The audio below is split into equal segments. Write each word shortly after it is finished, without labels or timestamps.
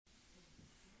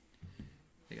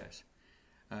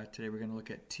Today we're going to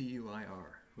look at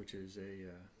TUIR, which is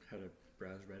how to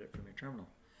browse Reddit from your terminal.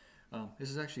 This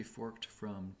is actually forked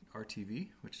from RTV,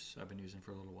 which I've been using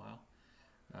for a little while,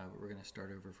 but we're going to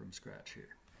start over from scratch here.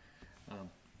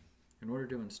 In order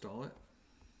to install it,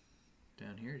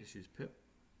 down here just use pip.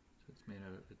 So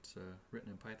it's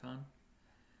written in Python.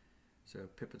 So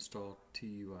pip install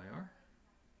TUIR.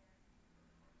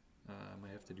 I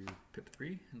might have to do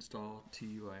pip3 install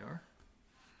TUIR.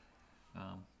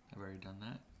 I've already done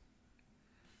that.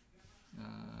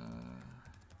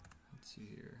 Let's see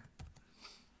here.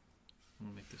 I'm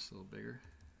going to make this a little bigger.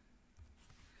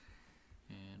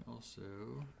 And also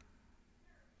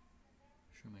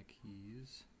show my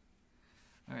keys.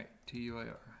 Alright,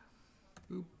 TUIR.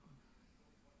 Boop.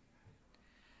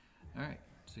 Alright,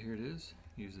 so here it is.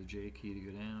 Use the J key to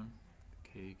go down,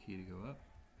 K key to go up,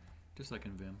 just like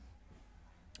in Vim,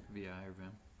 VI or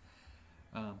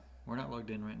Vim. We're not logged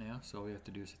in right now, so all we have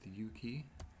to do is hit the U key.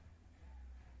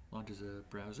 Launches a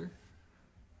browser.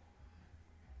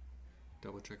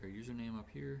 Double check our username up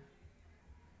here.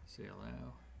 Say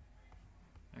allow.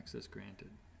 Access granted.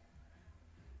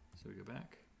 So we go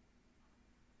back,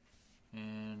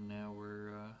 and now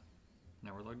we're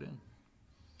logged in.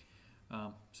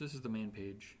 So this is the main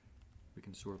page. We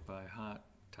can sort by hot,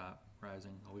 top,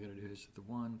 rising. All we got to do is hit the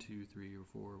 1, 2, 3, or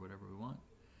 4, whatever we want.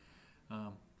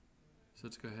 So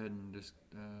let's go ahead and just,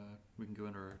 we can go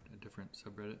into a different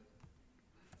subreddit.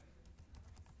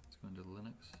 Let's go into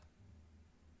Linux.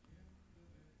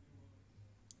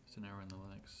 So now we're in the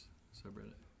Linux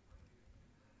subreddit.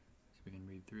 So we can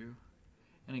read through.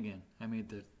 And again, I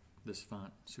made this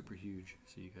font super huge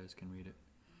so you guys can read it.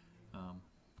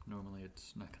 Normally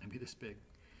it's not going to be this big.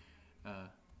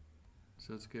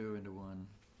 So let's go into one.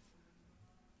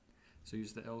 So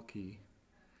use the L key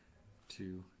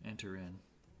to enter in.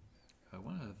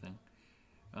 One other thing,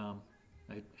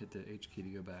 I hit the H key to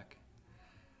go back,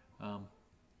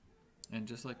 and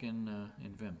just like in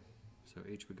Vim, so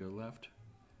H would go left,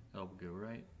 L would go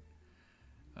right.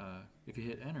 If you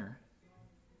hit enter,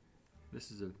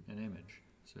 this is an image.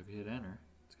 So if you hit enter,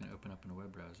 it's going to open up in a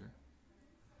web browser.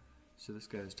 So this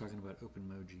guy is talking about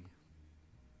OpenMoji.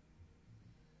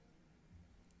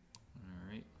 All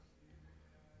right,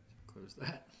 so close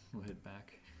that. We'll hit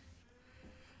back.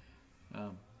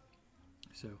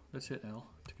 So let's hit L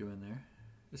to go in there.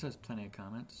 This has plenty of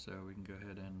comments, so we can go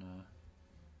ahead and,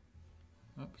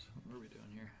 oops, what are we doing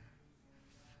here?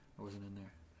 I wasn't in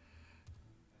there.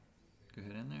 Go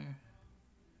ahead in there.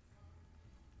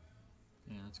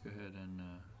 And let's go ahead and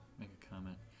make a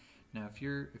comment. Now if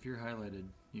you're highlighted,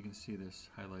 you can see this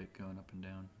highlight going up and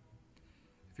down.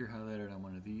 If you're highlighted on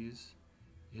one of these,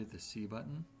 you hit the C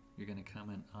button, you're going to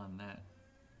comment on that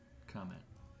comment.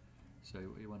 So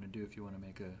what you want to do, if you want to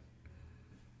make a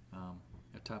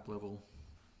top level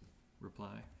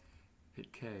reply,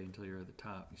 hit K until you're at the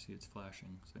top. You see it's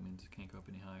flashing, so that means it can't go up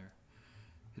any higher.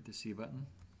 Hit the C button.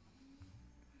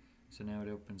 So now it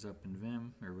opens up in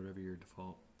Vim or whatever your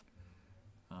default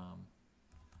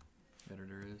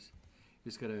editor is.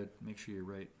 You just gotta make sure you're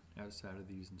right outside of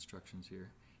these instructions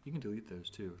here. You can delete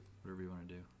those too, whatever you want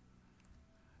to do.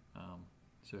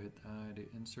 So hit I to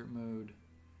insert mode.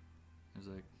 I was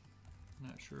like,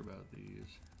 not sure about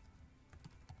these.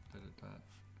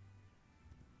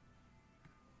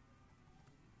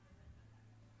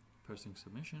 Posting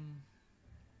submission.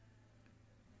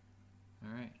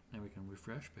 Alright, now we can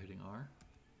refresh by hitting R.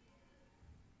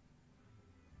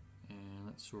 And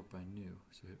let's sort by new.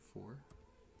 So hit 4.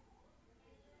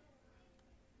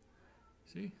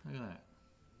 See? Look at that.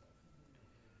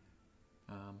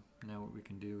 Now what we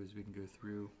can do is we can go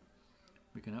through.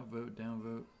 We can upvote,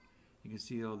 downvote. You can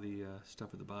see all the stuff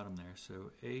at the bottom there.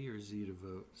 So A or Z to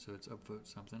vote. So it's upvote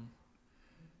something.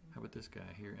 How about this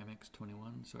guy here,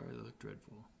 MX21? Sorry, they look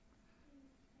dreadful.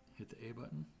 Hit the A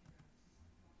button.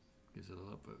 Gives it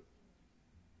a upvote.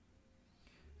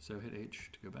 So hit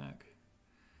H to go back.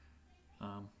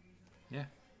 Yeah.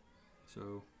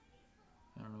 So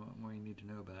I don't know what more you need to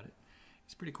know about it.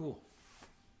 It's pretty cool.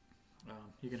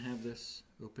 You can have this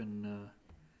open.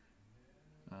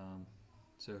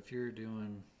 So if you're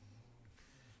doing,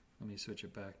 let me switch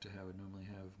it back to how I would normally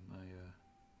have my,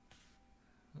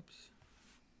 oops.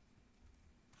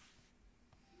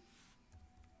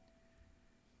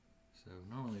 So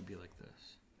normally it'd be like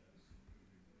this.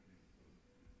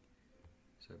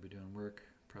 So I'd be doing work,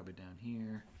 probably down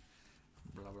here,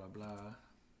 blah, blah, blah.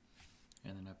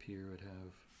 And then up here would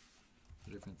have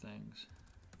the different things.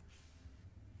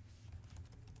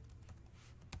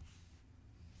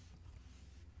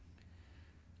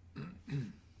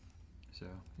 So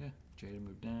yeah, J to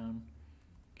move down,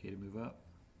 K to move up,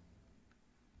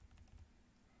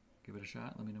 give it a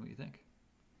shot. Let me know what you think.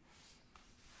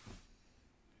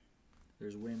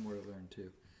 There's way more to learn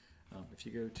too. If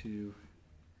you go to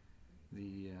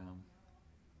the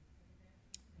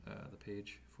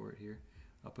page for it here,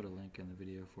 I'll put a link in the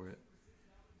video for it.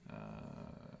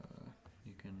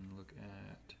 You can look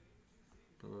at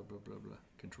blah blah blah blah blah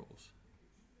controls,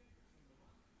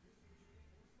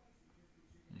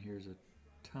 and here's a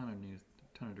ton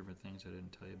of different things I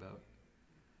didn't tell you about.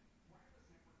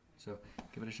 So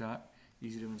give it a shot.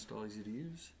 Easy to install, easy to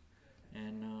use,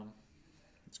 and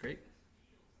it's great.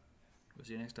 We'll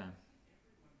see you next time.